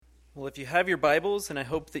Well, if you have your Bibles, and I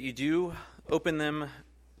hope that you do, open them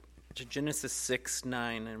to Genesis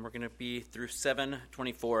 6:9, and we're going to be through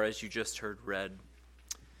 7:24 as you just heard read.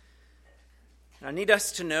 And I need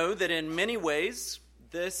us to know that in many ways,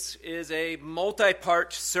 this is a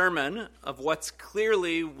multi-part sermon of what's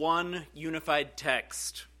clearly one unified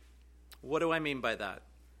text. What do I mean by that?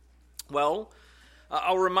 Well,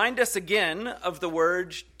 I'll remind us again of the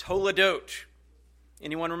word toledot.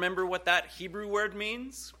 Anyone remember what that Hebrew word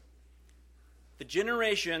means? The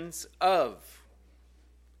generations of.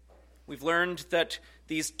 We've learned that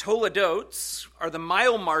these toledots are the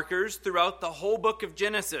mile markers throughout the whole book of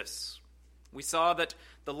Genesis. We saw that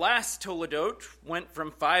the last toledot went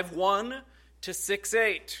from 5:1 to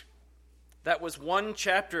 6:8. That was one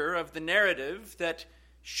chapter of the narrative that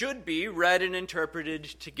should be read and interpreted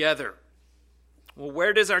together. Well,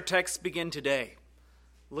 where does our text begin today?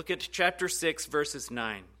 Look at chapter 6, verses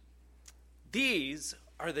 9. These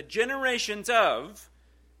are the generations of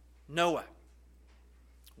Noah.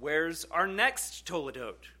 Where's our next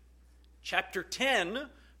toledot? Chapter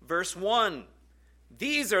 10, verse 1.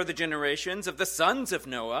 These are the generations of the sons of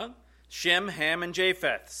Noah, Shem, Ham, and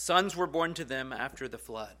Japheth. Sons were born to them after the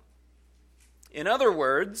flood. In other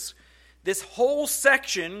words, this whole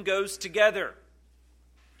section goes together.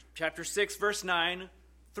 Chapter 6, verse 9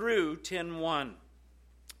 through 10:1.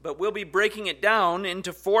 But we'll be breaking it down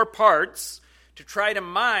into 4 parts to try to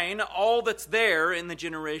mine all that's there in the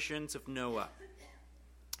generations of Noah.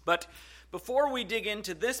 But before we dig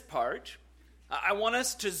into this part, I want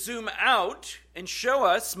us to zoom out and show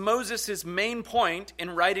us Moses' main point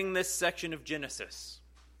in writing this section of Genesis.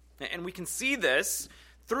 And we can see this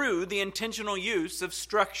through the intentional use of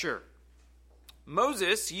structure.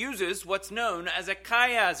 Moses uses what's known as a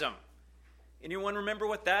chiasm. Anyone remember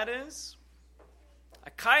what that is? A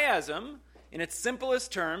chiasm, in its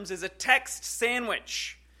simplest terms, is a text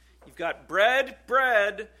sandwich. You've got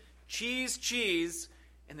bread, cheese, cheese,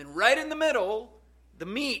 and then right in the middle, the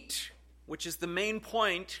meat, which is the main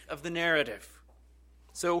point of the narrative.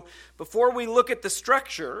 So before we look at the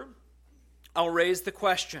structure, I'll raise the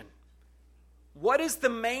question. What is the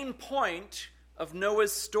main point of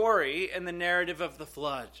Noah's story and the narrative of the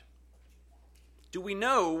flood? Do we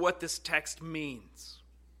know what this text means?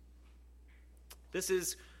 This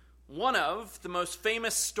is one of the most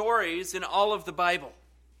famous stories in all of the Bible.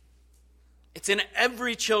 It's in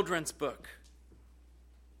every children's book.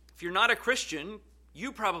 If you're not a Christian,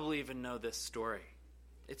 you probably even know this story.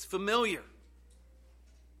 It's familiar.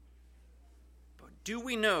 But do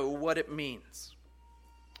we know what it means?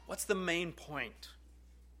 What's the main point?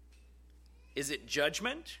 Is it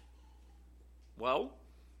judgment? Well,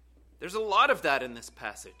 there's a lot of that in this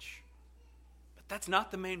passage. But that's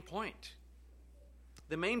not the main point.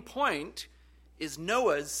 The main point is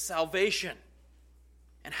Noah's salvation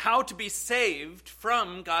and how to be saved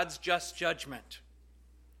from God's just judgment.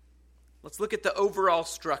 Let's look at the overall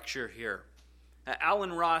structure here.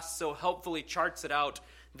 Alan Ross so helpfully charts it out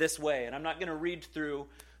this way, and I'm not going to read through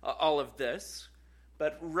all of this,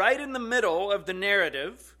 but right in the middle of the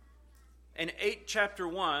narrative, in chapter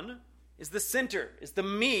 1, is the center, is the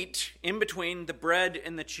meat in between the bread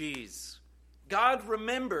and the cheese. God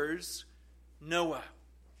remembers Noah.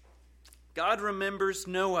 God remembers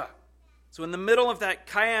Noah. So in the middle of that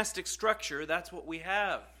chiastic structure, that's what we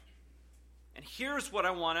have. And here's what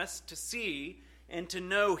I want us to see and to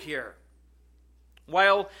know here.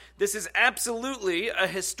 While this is absolutely a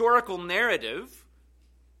historical narrative,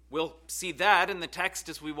 we'll see that in the text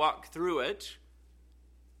as we walk through it,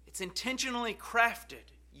 it's intentionally crafted,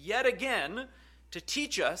 yet again, to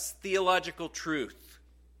teach us theological truth.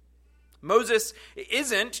 Moses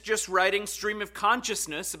isn't just writing stream of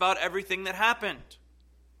consciousness about everything that happened.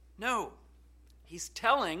 No, he's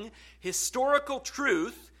telling historical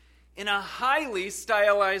truth in a highly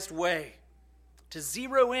stylized way to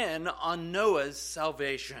zero in on Noah's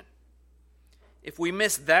salvation. If we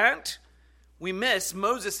miss that, we miss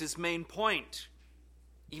Moses' main point,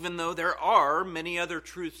 even though there are many other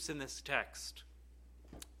truths in this text.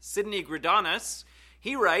 Sidney Greidanus,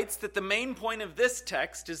 he writes that the main point of this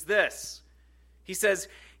text is this. He says,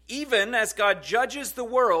 even as God judges the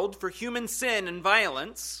world for human sin and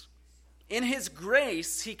violence, in his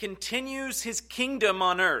grace he continues his kingdom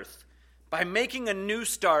on earth by making a new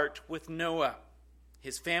start with Noah,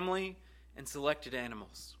 his family, and selected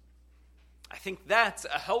animals. I think that's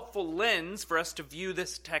a helpful lens for us to view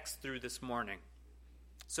this text through this morning.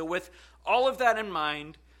 So with all of that in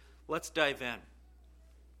mind, let's dive in.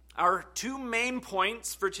 Our 2 main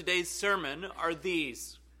points for today's sermon are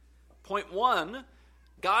these. Point 1,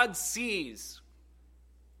 God sees.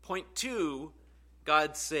 Point 2,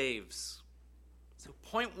 God saves. So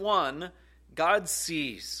point one, God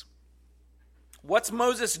sees. What's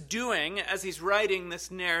Moses doing as he's writing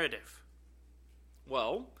this narrative?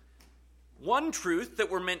 Well, one truth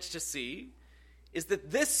that we're meant to see is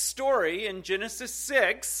that this story in Genesis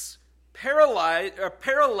 6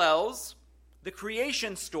 parallels the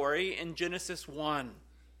creation story in Genesis 1.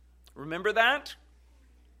 Remember that?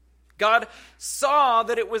 God saw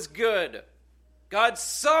that it was good. God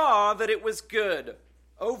saw that it was good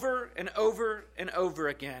over and over and over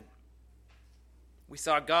again. We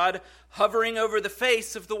saw God hovering over the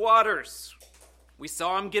face of the waters. We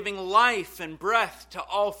saw him giving life and breath to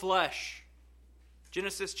all flesh.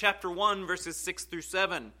 Genesis chapter 1, verses 6 through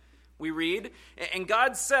 7. We read, "And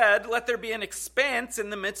God said, 'Let there be an expanse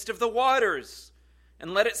in the midst of the waters,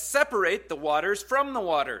 and let it separate the waters from the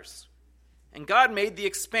waters.' And God made the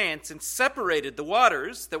expanse and separated the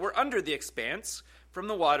waters that were under the expanse from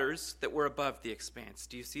the waters that were above the expanse."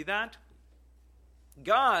 Do you see that?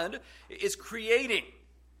 God is creating,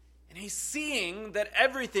 and he's seeing that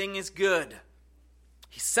everything is good.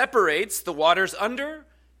 He separates the waters under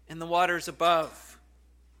and the waters above.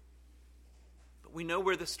 But we know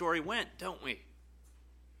where the story went, don't we?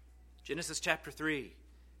 Genesis chapter 3.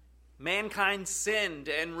 Mankind sinned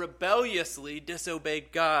and rebelliously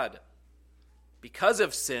disobeyed God. Because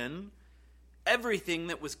of sin, everything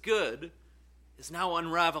that was good is now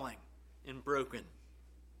unraveling and broken.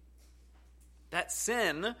 That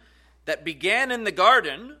sin that began in the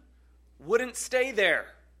garden wouldn't stay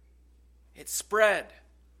there. It spread.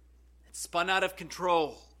 It spun out of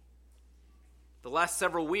control. The last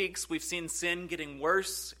several weeks, we've seen sin getting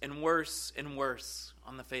worse and worse and worse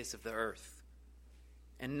on the face of the earth.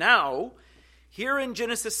 And now, here in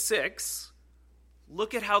Genesis 6,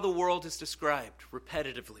 look at how the world is described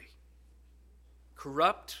repetitively.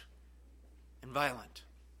 Corrupt and violent.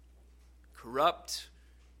 Corrupt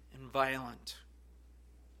and violent.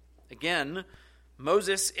 Again,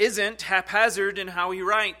 Moses isn't haphazard in how he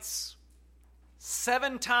writes.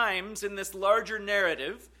 7 times in this larger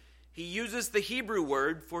narrative, he uses the Hebrew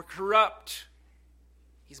word for corrupt.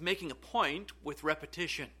 He's making a point with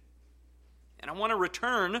repetition. And I want to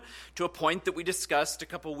return to a point that we discussed a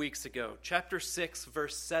couple weeks ago. Chapter 6,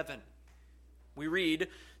 verse 7. We read,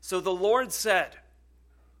 "So the Lord said,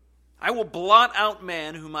 'I will blot out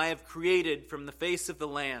man whom I have created from the face of the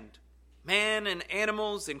land, man and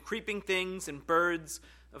animals and creeping things and birds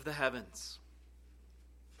of the heavens.'"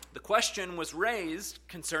 The question was raised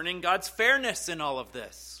concerning God's fairness in all of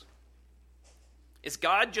this. Is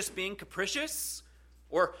God just being capricious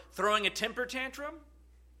or throwing a temper tantrum?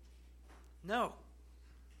 No.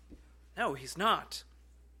 No, he's not.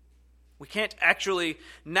 We can't actually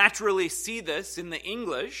naturally see this in the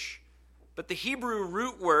English, but the Hebrew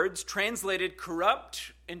root words translated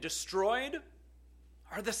corrupt and destroyed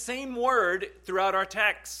are the same word throughout our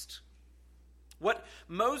text. What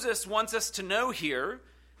Moses wants us to know here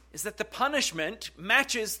is that the punishment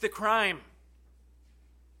matches the crime.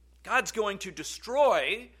 God's going to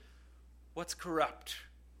destroy what's corrupt.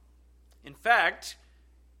 In fact,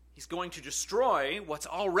 he's going to destroy what's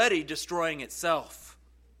already destroying itself.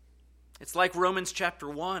 It's like Romans chapter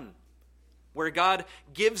 1, where God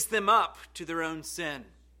gives them up to their own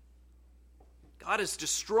sin. God is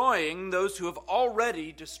destroying those who have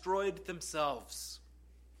already destroyed themselves.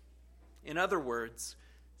 In other words,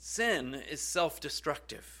 sin is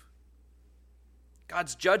self-destructive.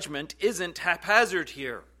 God's judgment isn't haphazard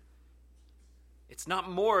here. It's not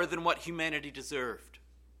more than what humanity deserved.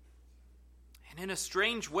 And in a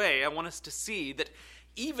strange way, I want us to see that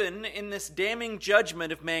even in this damning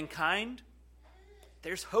judgment of mankind,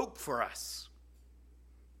 there's hope for us.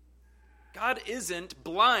 God isn't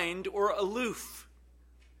blind or aloof.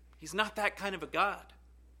 He's not that kind of a God.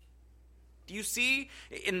 Do you see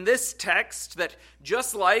in this text that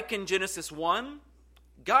just like in Genesis 1,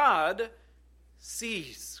 God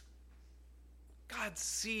sees. God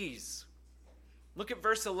sees. Look at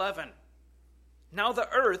verse 11. Now the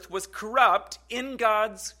earth was corrupt in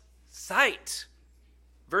God's sight.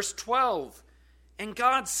 Verse 12. And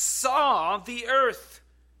God saw the earth,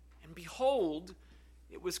 and behold,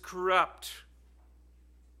 it was corrupt.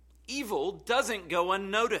 Evil doesn't go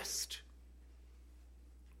unnoticed.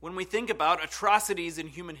 When we think about atrocities in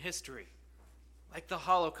human history, like the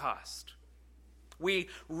Holocaust, we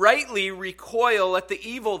rightly recoil at the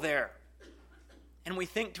evil there. And we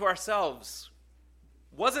think to ourselves,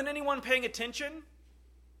 wasn't anyone paying attention?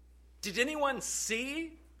 Did anyone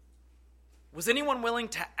see? Was anyone willing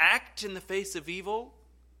to act in the face of evil?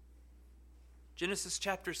 Genesis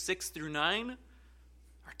chapter 6 through 9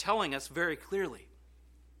 are telling us very clearly,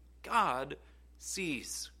 God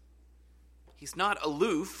sees. He's not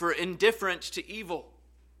aloof or indifferent to evil.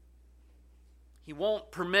 He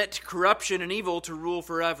won't permit corruption and evil to rule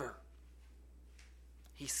forever.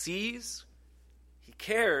 He sees, he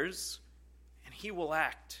cares, and he will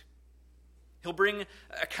act. He'll bring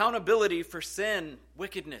accountability for sin,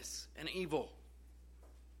 wickedness, and evil.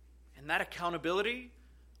 And that accountability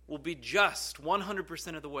will be just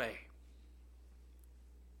 100% of the way.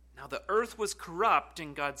 Now the earth was corrupt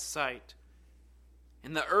in God's sight,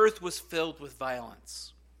 and the earth was filled with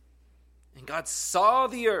violence. And God saw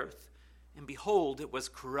the earth, and behold, it was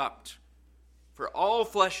corrupt, for all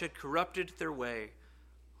flesh had corrupted their way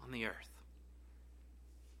on the earth.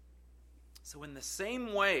 So in the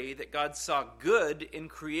same way that God saw good in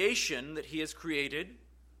creation that he has created,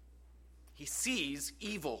 he sees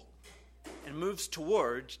evil and moves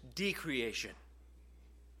toward decreation.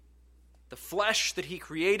 The flesh that he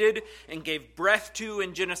created and gave breath to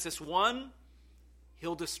in Genesis 1,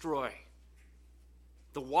 he'll destroy.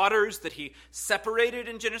 The waters that he separated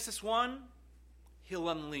in Genesis 1, he'll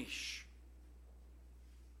unleash.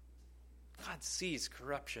 God sees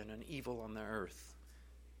corruption and evil on the earth.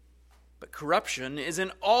 But corruption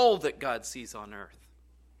isn't all that God sees on earth.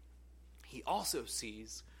 He also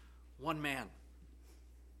sees one man,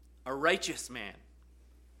 a righteous man,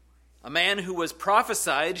 a man who was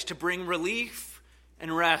prophesied to bring relief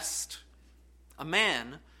and rest, a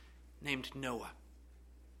man named Noah.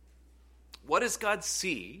 What does God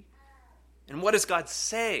see, and what does God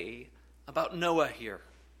say about Noah here?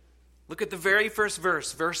 Look at the very first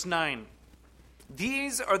verse, verse 9.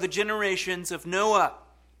 These are the generations of Noah.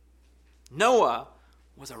 Noah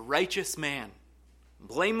was a righteous man,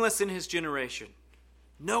 blameless in his generation.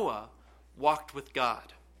 Noah walked with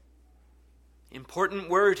God. Important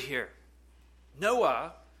word here.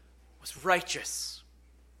 Noah was righteous.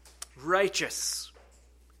 Righteous.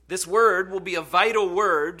 This word will be a vital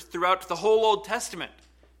word throughout the whole Old Testament,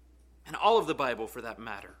 and all of the Bible for that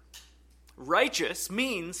matter. Righteous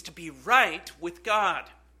means to be right with God.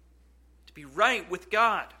 To be right with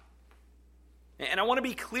God. And I want to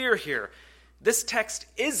be clear here. This text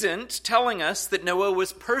isn't telling us that Noah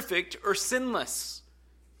was perfect or sinless.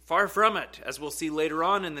 Far from it, as we'll see later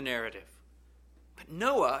on in the narrative. But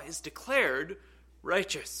Noah is declared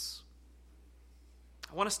righteous.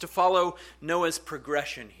 I want us to follow Noah's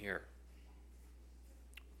progression here.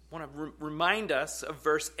 I want to remind us of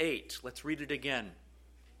verse 8. Let's read it again.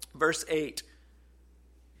 Verse 8.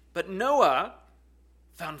 But Noah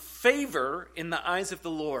found favor in the eyes of the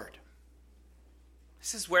Lord.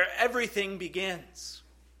 This is where everything begins.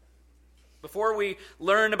 Before we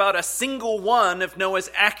learn about a single one of Noah's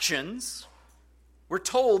actions, we're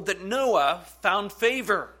told that Noah found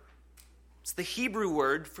favor. It's the Hebrew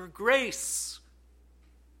word for grace.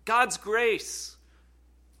 God's grace,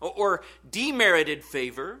 or demerited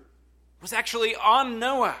favor, was actually on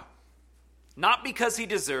Noah. Not because he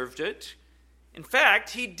deserved it. In fact,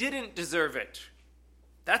 he didn't deserve it.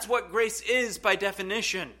 That's what grace is by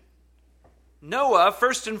definition. Noah,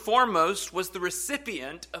 first and foremost, was the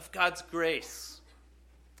recipient of God's grace.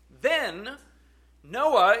 Then,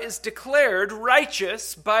 Noah is declared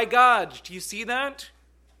righteous by God. Do you see that?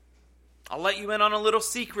 I'll let you in on a little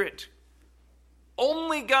secret.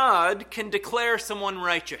 Only God can declare someone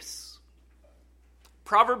righteous.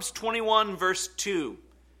 Proverbs 21, verse 2.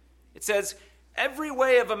 It says, "Every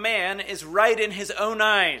way of a man is right in his own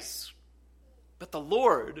eyes, but the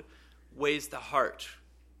Lord weighs the heart."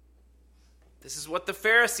 This is what the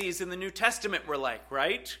Pharisees in the New Testament were like,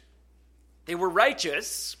 right? They were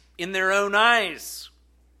righteous in their own eyes.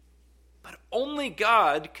 But only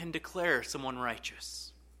God can declare someone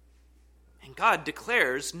righteous. And God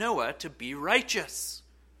declares Noah to be righteous.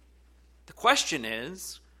 The question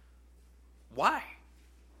is, why?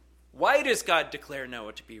 Why does God declare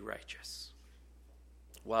Noah to be righteous?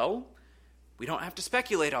 Well, we don't have to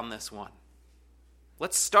speculate on this one.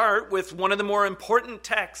 Let's start with one of the more important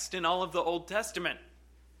texts in all of the Old Testament.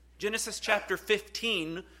 Genesis chapter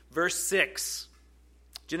 15, verse 6.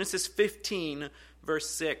 Genesis 15, verse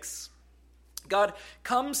 6. God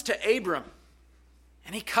comes to Abram,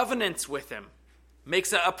 and he covenants with him,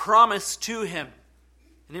 makes a promise to him.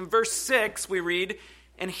 And in verse 6, we read,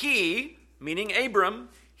 "And he," meaning Abram,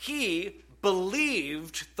 "he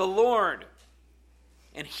believed the Lord.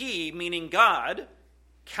 And he," meaning God,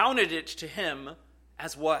 "counted it to him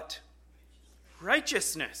as" what?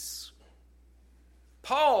 Righteousness.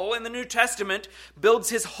 Paul in the New Testament builds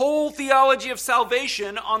his whole theology of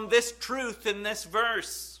salvation on this truth in this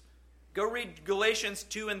verse. Go read Galatians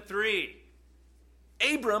 2 and 3.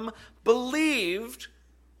 Abram believed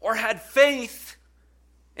or had faith,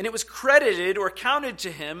 and it was credited or counted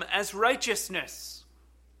to him as righteousness.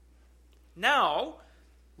 Now,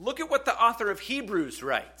 look at what the author of Hebrews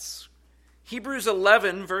writes. Hebrews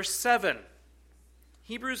 11, verse 7.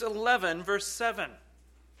 Hebrews 11, verse 7.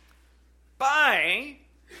 By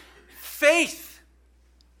faith,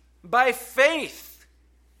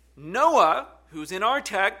 Noah, who's in our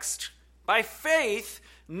text, by faith,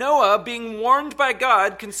 Noah, being warned by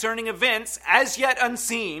God concerning events as yet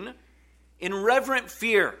unseen, in reverent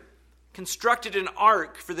fear, constructed an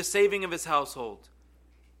ark for the saving of his household.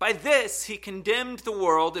 By this he condemned the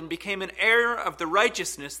world and became an heir of the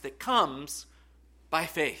righteousness that comes by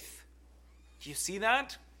faith. Do you see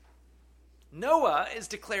that? Noah is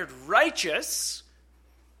declared righteous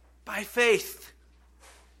by faith.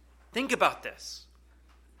 Think about this.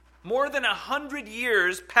 More than 100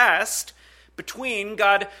 years passed between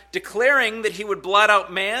God declaring that he would blot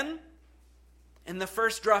out man and the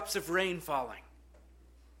first drops of rain falling.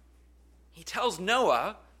 He tells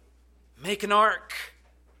Noah, make an ark.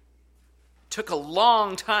 It took a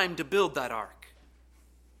long time to build that ark.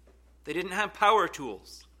 They didn't have power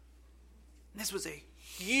tools. This was a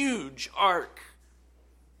huge ark.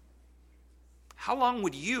 How long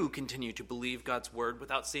would you continue to believe God's word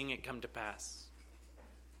without seeing it come to pass?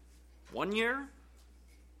 1 year?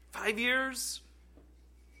 5 years?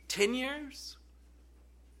 10 years?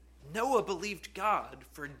 Noah believed God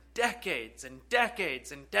for decades and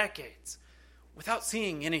decades and decades without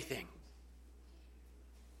seeing anything.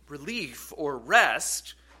 Relief or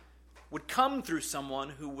rest would come through someone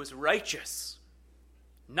who was righteous,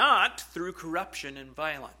 not through corruption and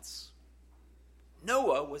violence.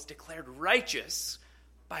 Noah was declared righteous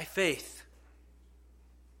by faith.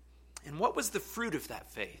 And what was the fruit of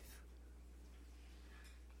that faith?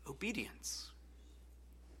 Obedience.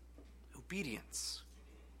 Obedience.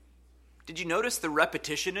 Did you notice the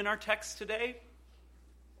repetition in our text today?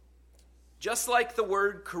 Just like the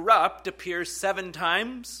word corrupt appears 7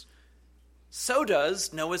 times, so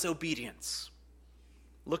does Noah's obedience.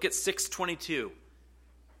 Look at 6:22.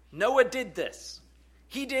 Noah did this.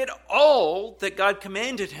 He did all that God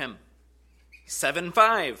commanded him.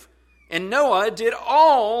 7:5. And Noah did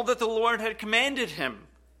all that the Lord had commanded him.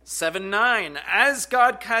 7:9. As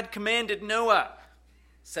God had commanded Noah.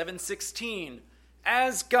 7:16.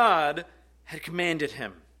 As God had commanded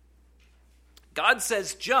him. God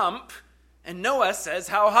says jump, and Noah says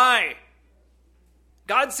how high.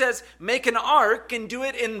 God says make an ark and do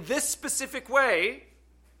it in this specific way.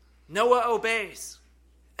 Noah obeys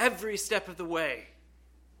every step of the way.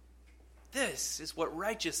 This is what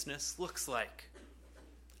righteousness looks like.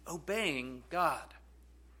 Obeying God.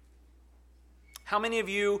 How many of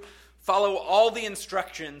you follow all the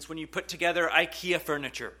instructions when you put together IKEA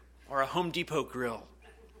furniture or a Home Depot grill?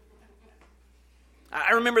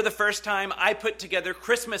 I remember the first time I put together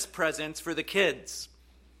Christmas presents for the kids.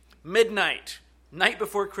 Midnight, night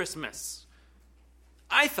before Christmas.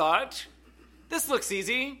 I thought, this looks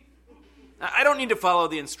easy. I don't need to follow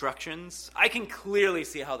the instructions. I can clearly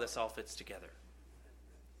see how this all fits together.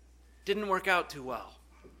 Didn't work out too well.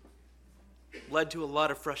 Led to a lot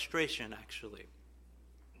of frustration, actually.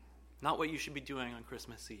 Not what you should be doing on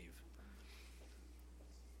Christmas Eve.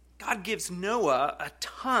 God gives Noah a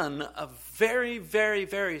ton of very, very,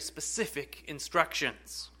 very specific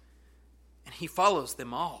instructions. And he follows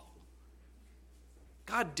them all.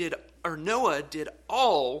 Noah did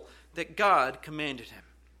all that God commanded him.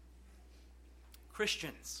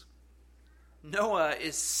 Christians, Noah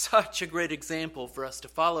is such a great example for us to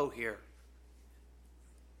follow here.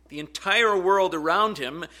 The entire world around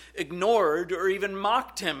him ignored or even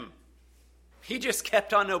mocked him. He just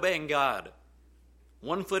kept on obeying God,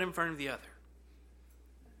 1 foot in front of the other.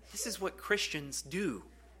 This is what Christians do.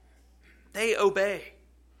 They obey.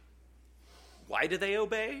 Why do they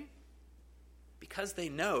obey? Because they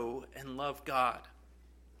know and love God.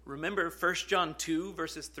 Remember 1 John 2,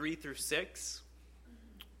 verses 3 through 6?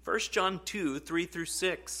 1 John 2, 3 through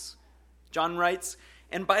 6. John writes,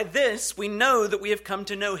 and by this we know that we have come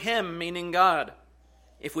to know him, meaning God,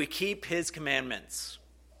 if we keep his commandments.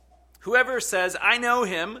 Whoever says, I know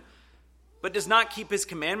him, but does not keep his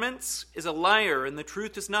commandments, is a liar, and the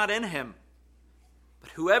truth is not in him. But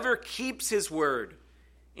whoever keeps his word,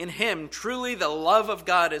 in him truly the love of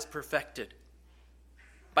God is perfected.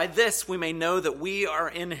 By this we may know that we are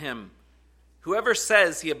in him. Whoever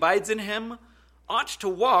says he abides in him ought to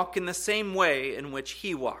walk in the same way in which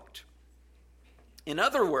he walked. In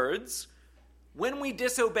other words, when we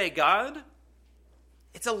disobey God,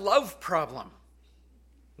 it's a love problem.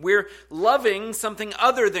 We're loving something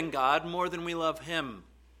other than God more than we love him.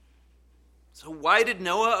 So why did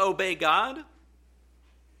Noah obey God?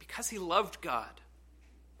 Because he loved God.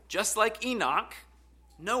 Just like Enoch,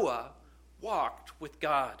 Noah walked with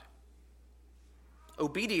God.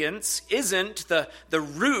 Obedience isn't the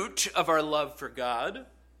root of our love for God,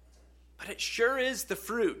 but it sure is the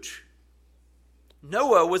fruit.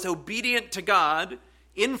 Noah was obedient to God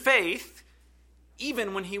in faith,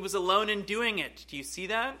 even when he was alone in doing it. Do you see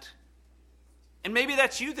that? And maybe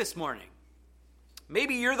that's you this morning.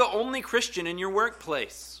 Maybe you're the only Christian in your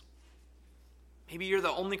workplace. Maybe you're the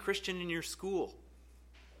only Christian in your school.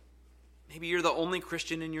 Maybe you're the only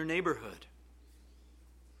Christian in your neighborhood.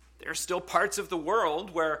 There are still parts of the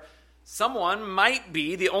world where someone might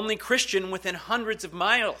be the only Christian within hundreds of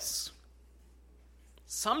miles.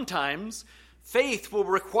 Sometimes faith will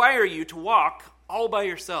require you to walk all by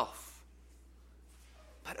yourself.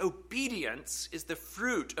 But obedience is the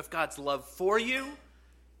fruit of God's love for you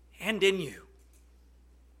and in you.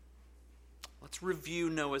 Let's review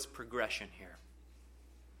Noah's progression here.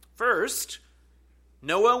 First,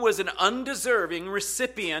 Noah was an undeserving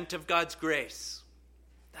recipient of God's grace.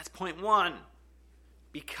 That's point one.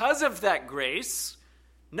 Because of that grace,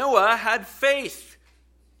 Noah had faith,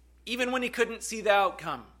 even when he couldn't see the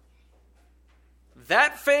outcome.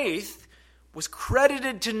 That faith was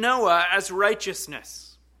credited to Noah as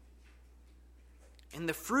righteousness. And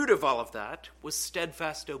the fruit of all of that was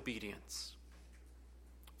steadfast obedience.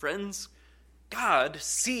 Friends, God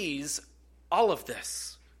sees all of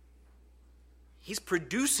this. He's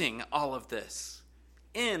producing all of this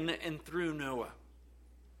in and through Noah.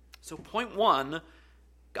 So point one,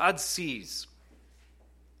 God sees.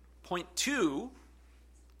 Point two,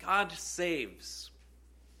 God saves.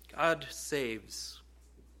 God saves.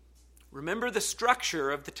 Remember the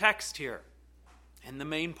structure of the text here and the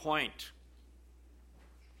main point.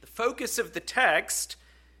 The focus of the text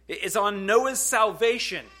is on Noah's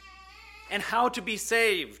salvation and how to be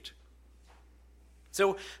saved.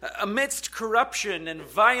 So amidst corruption and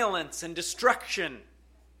violence and destruction,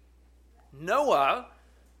 Noah,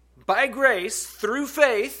 by grace, through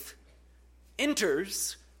faith,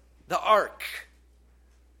 enters the ark.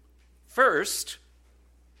 First,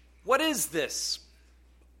 what is this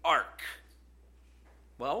ark?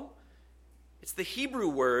 Well, it's the Hebrew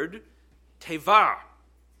word tevah,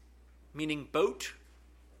 meaning boat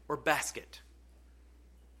or basket.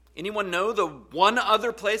 Anyone know the one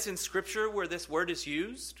other place in Scripture where this word is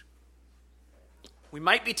used? We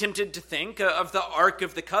might be tempted to think of the Ark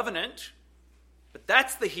of the Covenant, but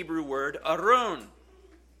that's the Hebrew word aron.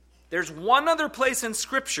 There's one other place in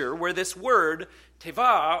Scripture where this word,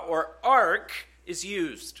 tevah, or ark, is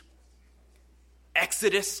used.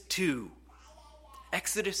 Exodus 2.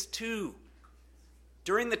 Exodus 2.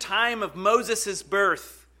 During the time of Moses'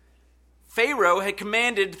 birth, Pharaoh had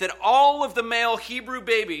commanded that all of the male Hebrew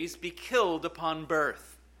babies be killed upon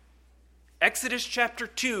birth. Exodus chapter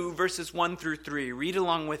 2, verses 1 through 3. Read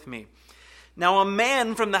along with me. Now a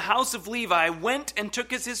man from the house of Levi went and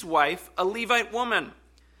took as his wife a Levite woman.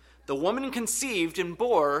 The woman conceived and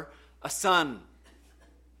bore a son.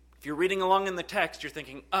 If you're reading along in the text, you're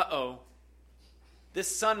thinking, uh-oh.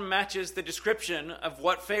 This son matches the description of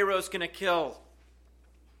what Pharaoh's going to kill.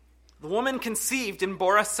 The woman conceived and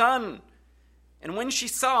bore a son. And when she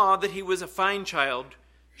saw that he was a fine child,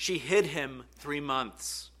 she hid him 3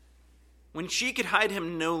 months. When she could hide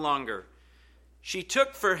him no longer, she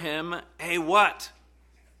took for him a what?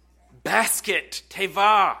 Basket,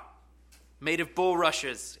 tevah, made of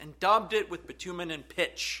bulrushes, and daubed it with bitumen and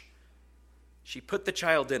pitch. She put the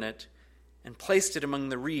child in it and placed it among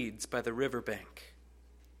the reeds by the riverbank.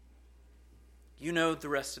 You know the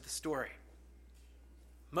rest of the story.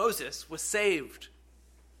 Moses was saved.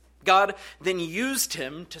 God then used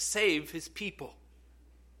him to save his people.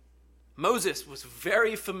 Moses was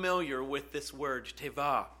very familiar with this word,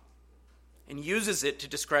 tevah, and uses it to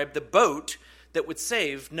describe the boat that would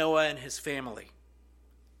save Noah and his family.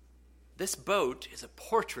 This boat is a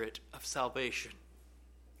portrait of salvation.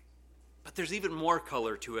 But there's even more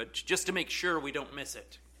color to it, just to make sure we don't miss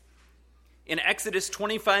it. In Exodus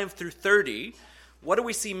 25 through 30, what do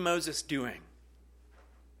we see Moses doing?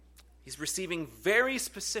 He's receiving very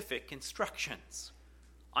specific instructions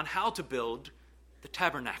on how to build the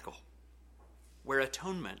tabernacle, where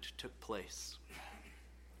atonement took place.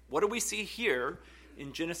 What do we see here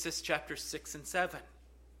in Genesis chapter 6 and 7?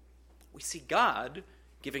 We see God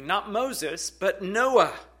giving not Moses, but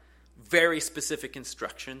Noah very specific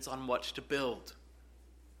instructions on what to build.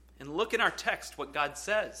 And look in our text what God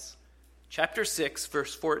says. Chapter 6,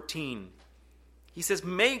 verse 14. He says,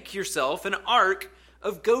 "Make yourself an ark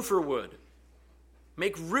of gopher wood.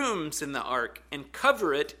 Make rooms in the ark and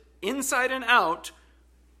cover it inside and out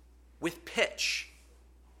with pitch."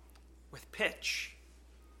 With pitch.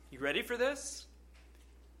 You ready for this?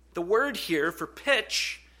 The word here for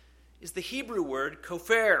pitch is the Hebrew word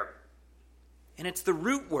kopher. And it's the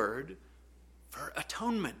root word for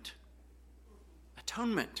atonement.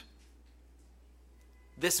 Atonement.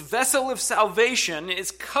 This vessel of salvation is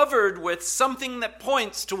covered with something that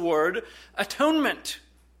points toward atonement.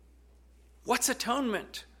 What's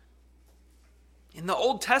atonement? In the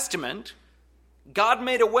Old Testament, God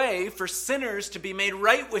made a way for sinners to be made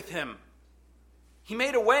right with him. He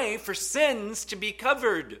made a way for sins to be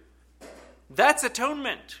covered. That's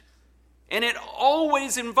atonement. And it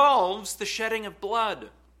always involves the shedding of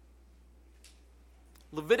blood.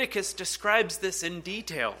 Leviticus describes this in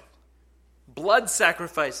detail. Blood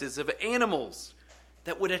sacrifices of animals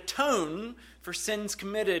that would atone for sins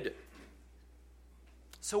committed.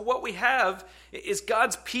 So what we have is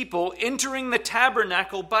God's people entering the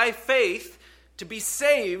tabernacle by faith to be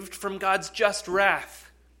saved from God's just wrath.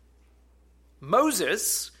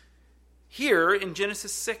 Moses, here in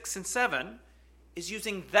Genesis 6 and 7, is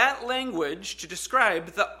using that language to describe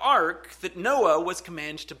the ark that Noah was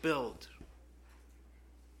commanded to build.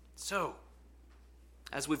 So,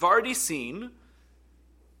 as we've already seen,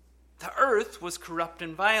 the earth was corrupt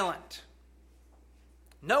and violent.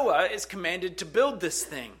 Noah is commanded to build this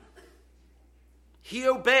thing. He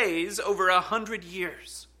obeys over 100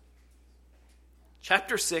 years.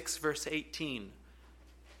 Chapter 6, verse 18.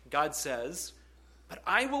 God says, "But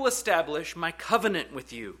I will establish my covenant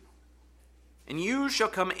with you, and you shall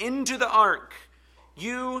come into the ark,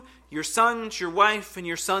 you, your sons, your wife, and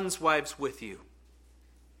your sons' wives with you."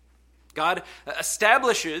 God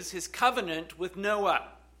establishes his covenant with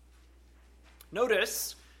Noah.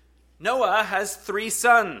 Notice, Noah has 3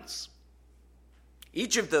 sons.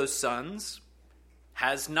 Each of those sons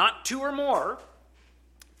has not 2 or more,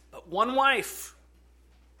 but 1 wife.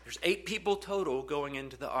 There's 8 people total going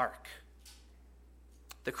into the ark.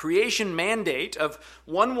 The creation mandate of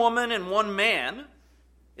 1 woman and 1 man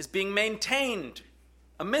is being maintained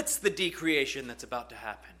amidst the decreation that's about to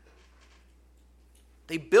happen.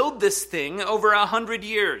 They build this thing over 100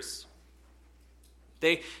 years.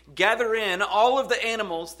 They gather in all of the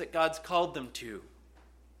animals that God's called them to.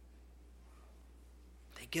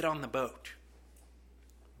 They get on the boat.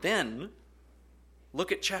 Then,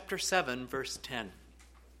 look at chapter 7, verse 10.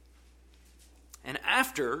 "And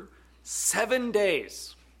after 7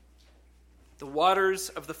 days, the waters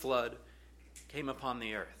of the flood came upon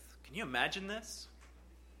the earth." Can you imagine this?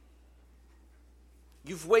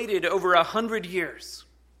 You've waited over 100 years.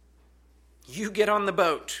 You get on the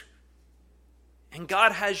boat, and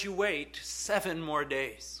God has you wait 7 more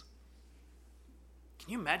days. Can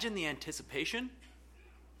you imagine the anticipation?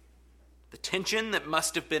 The tension that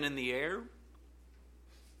must have been in the air?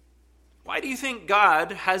 Why do you think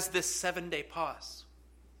God has this 7-day pause?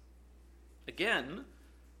 Again,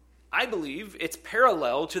 I believe it's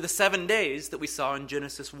parallel to the 7 days that we saw in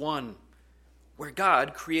Genesis 1, where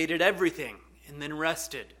God created everything and then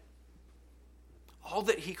rested. All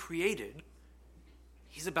that he created,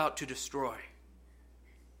 he's about to destroy.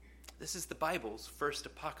 This is the Bible's first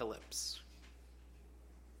apocalypse.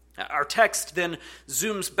 Our text then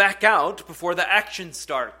zooms back out before the action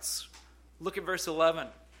starts. Look at verse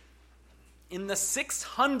 11. "In the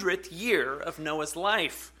 600th year of Noah's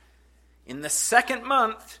life, in the 2nd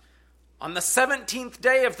month, on the 17th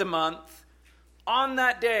day of the month, on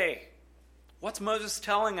that day." What's Moses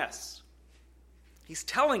telling us? He's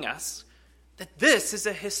telling us that this is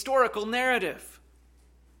a historical narrative.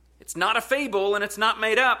 It's not a fable and it's not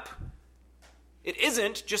made up. It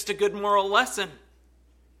isn't just a good moral lesson.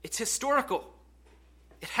 It's historical.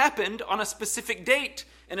 It happened on a specific date,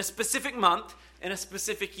 in a specific month, in a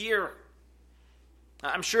specific year.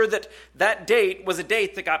 I'm sure that that date was a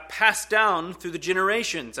date that got passed down through the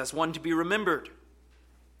generations as one to be remembered.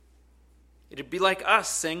 It'd be like us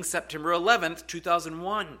saying September 11th,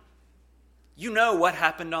 2001. You know what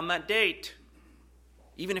happened on that date,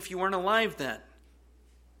 even if you weren't alive then.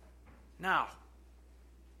 Now,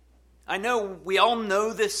 I know we all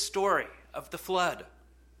know this story of the flood.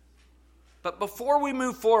 But before we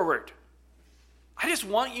move forward, I just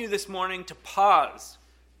want you this morning to pause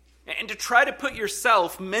and to try to put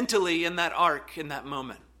yourself mentally in that ark in that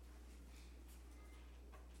moment.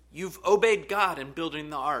 You've obeyed God in building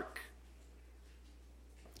the ark.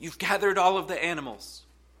 You've gathered all of the animals.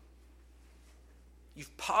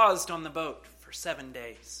 You've paused on the boat for 7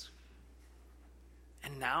 days.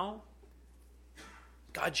 And now,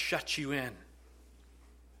 God shuts you in.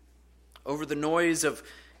 Over the noise of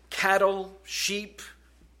cattle, sheep,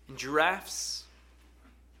 and giraffes,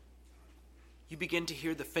 you begin to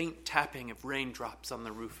hear the faint tapping of raindrops on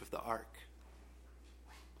the roof of the ark.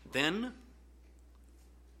 Then,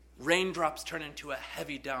 raindrops turn into a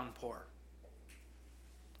heavy downpour.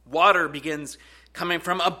 Water begins coming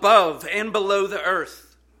from above and below the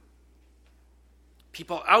earth.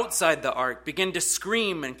 People outside the ark begin to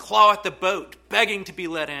scream and claw at the boat, begging to be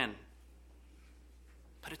let in.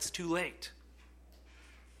 But it's too late.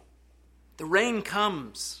 The rain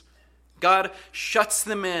comes. God shuts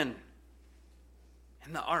them in,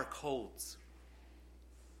 and the ark holds.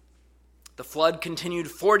 The flood continued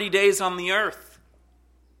 40 days on the earth,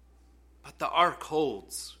 but the ark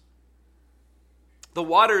holds. The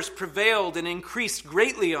waters prevailed and increased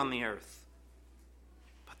greatly on the earth,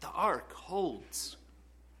 but the ark holds.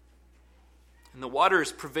 And the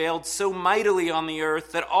waters prevailed so mightily on the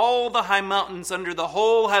earth that all the high mountains under the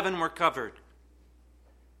whole heaven were covered,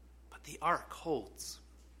 but the ark holds.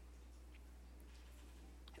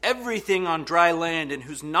 Everything on dry land in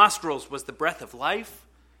whose nostrils was the breath of life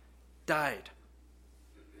died,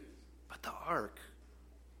 but the ark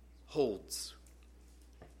holds.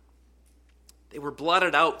 They were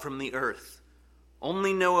blotted out from the earth.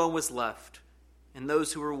 Only Noah was left, and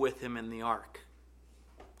those who were with him in the ark.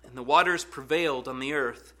 And the waters prevailed on the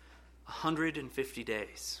earth 150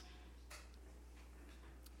 days.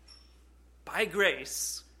 By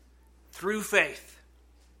grace, through faith,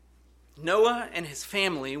 Noah and his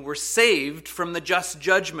family were saved from the just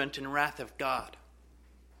judgment and wrath of God.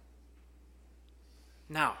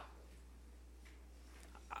 Now,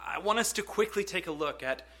 I want us to quickly take a look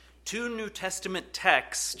at two New Testament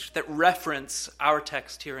texts that reference our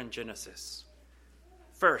text here in Genesis.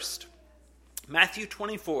 First, Matthew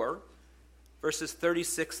 24, verses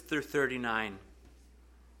 36 through 39.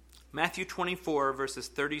 Matthew 24, verses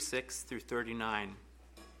 36 through 39.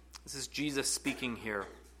 This is Jesus speaking here.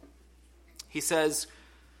 He says,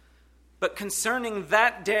 "But concerning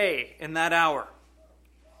that day and that hour,"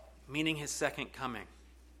 meaning his second coming,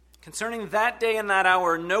 "concerning that day and that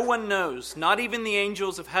hour, no one knows, not even the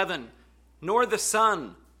angels of heaven, nor the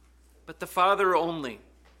Son, but the Father only.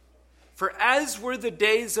 For as were the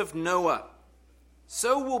days of Noah,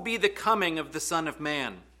 so will be the coming of the Son of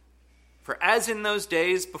Man. For as in those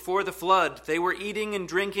days before the flood, they were eating and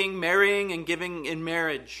drinking, marrying and giving in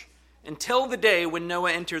marriage, until the day when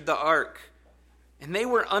Noah entered the ark. And they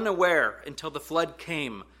were unaware until the flood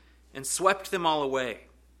came and swept them all away.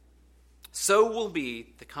 So will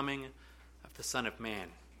be the coming of the Son of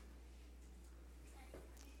Man."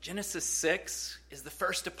 Genesis 6 is the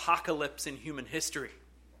first apocalypse in human history.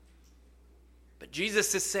 But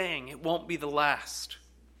Jesus is saying it won't be the last.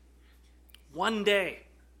 One day,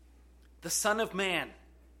 the Son of Man,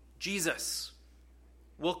 Jesus,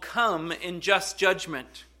 will come in just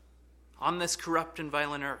judgment on this corrupt and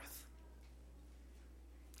violent earth.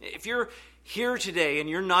 If you're here today and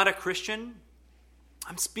you're not a Christian,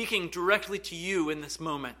 I'm speaking directly to you in this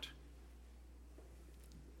moment.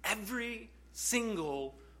 Every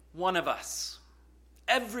single one of us,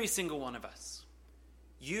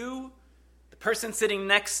 you, the person sitting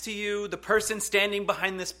next to you, the person standing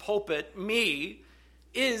behind this pulpit, me,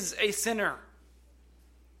 is a sinner.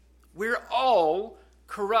 We're all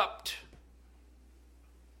corrupt.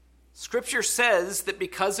 Scripture says that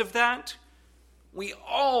because of that, we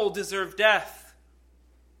all deserve death.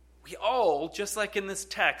 We all, just like in this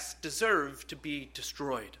text, deserve to be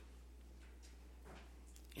destroyed.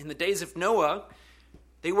 In the days of Noah,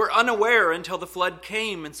 they were unaware until the flood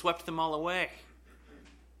came and swept them all away.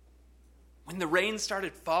 When the rain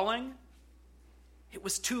started falling, it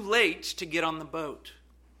was too late to get on the boat.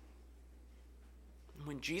 And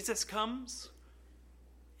when Jesus comes,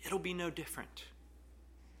 it'll be no different.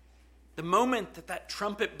 The moment that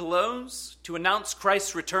trumpet blows to announce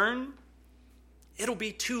Christ's return, it'll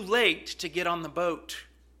be too late to get on the boat.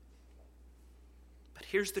 But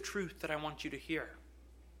here's the truth that I want you to hear.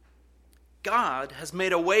 God has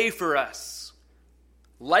made a way for us,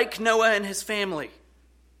 like Noah and his family,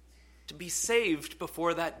 to be saved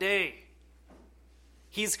before that day.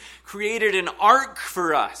 He's created an ark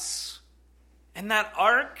for us, and that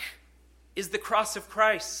ark is the cross of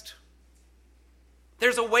Christ.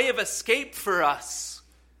 There's a way of escape for us.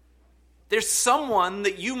 There's someone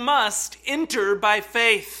that you must enter by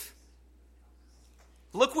faith.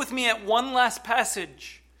 Look with me at one last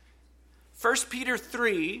passage. 1 Peter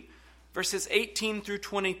 3, verses 18 through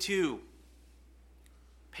 22.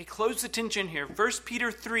 Pay close attention here. 1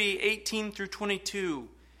 Peter 3, 18 through 22.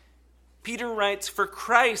 Peter writes, "For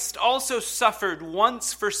Christ also suffered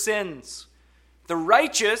once for sins, the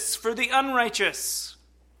righteous for the unrighteous."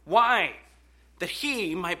 Why? That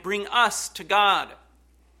he might bring us to God,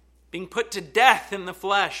 being put to death in the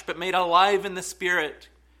flesh, but made alive in the Spirit,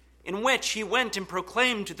 in which he went and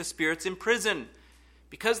proclaimed to the spirits in prison,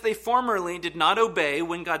 because they formerly did not obey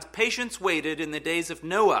when God's patience waited in the days of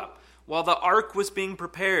Noah, while the ark was being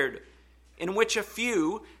prepared, in which a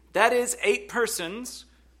few, that is 8 persons,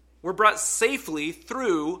 were brought safely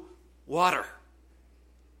through water.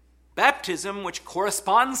 Baptism, which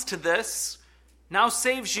corresponds to this, now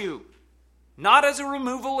saves you, not as a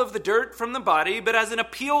removal of the dirt from the body, but as an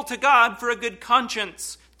appeal to God for a good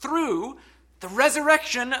conscience through the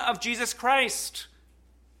resurrection of Jesus Christ,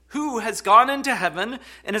 who has gone into heaven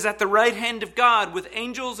and is at the right hand of God with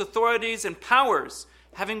angels, authorities, and powers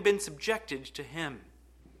having been subjected to him.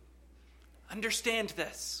 Understand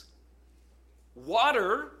this.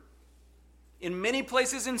 Water, in many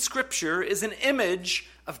places in Scripture, is an image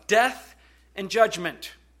of death and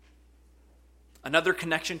judgment. Another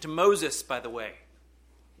connection to Moses, by the way,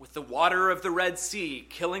 with the water of the Red Sea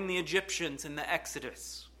killing the Egyptians in the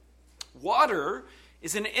Exodus. Water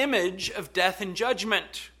is an image of death and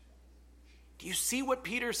judgment. Do you see what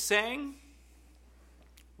Peter's saying?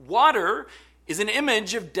 Water is an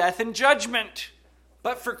image of death and judgment.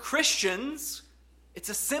 But for Christians, it's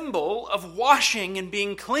a symbol of washing and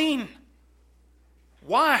being clean.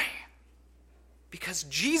 Why? Because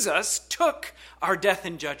Jesus took our death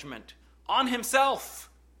and judgment on himself.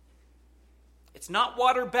 It's not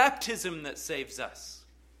water baptism that saves us.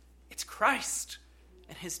 It's Christ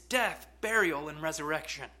and his death, burial, and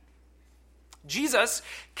resurrection. Jesus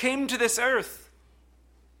came to this earth.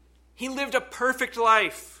 He lived a perfect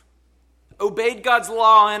life, obeyed God's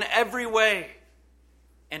law in every way,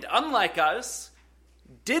 and unlike us,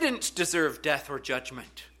 didn't deserve death or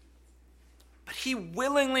judgment. But he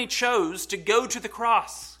willingly chose to go to the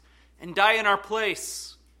cross and die in our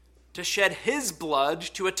place, to shed his blood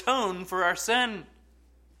to atone for our sin.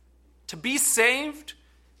 To be saved,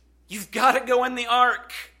 you've got to go in the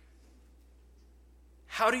ark.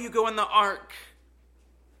 How do you go in the ark?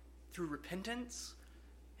 Through repentance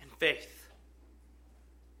and faith.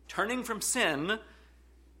 Turning from sin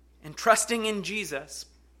and trusting in Jesus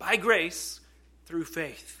by grace through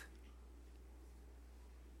faith.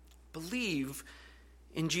 Believe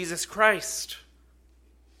in Jesus Christ,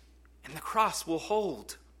 and the cross will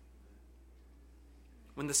hold.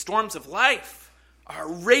 When the storms of life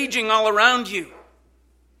are raging all around you,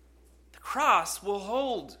 the cross will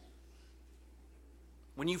hold.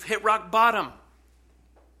 When you've hit rock bottom,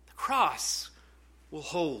 the cross will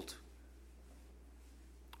hold.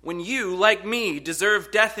 When you, like me,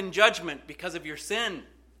 deserve death and judgment because of your sin,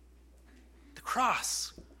 the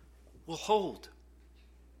cross will hold.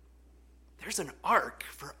 There's an ark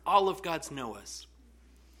for all of God's Noahs.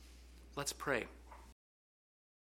 Let's pray.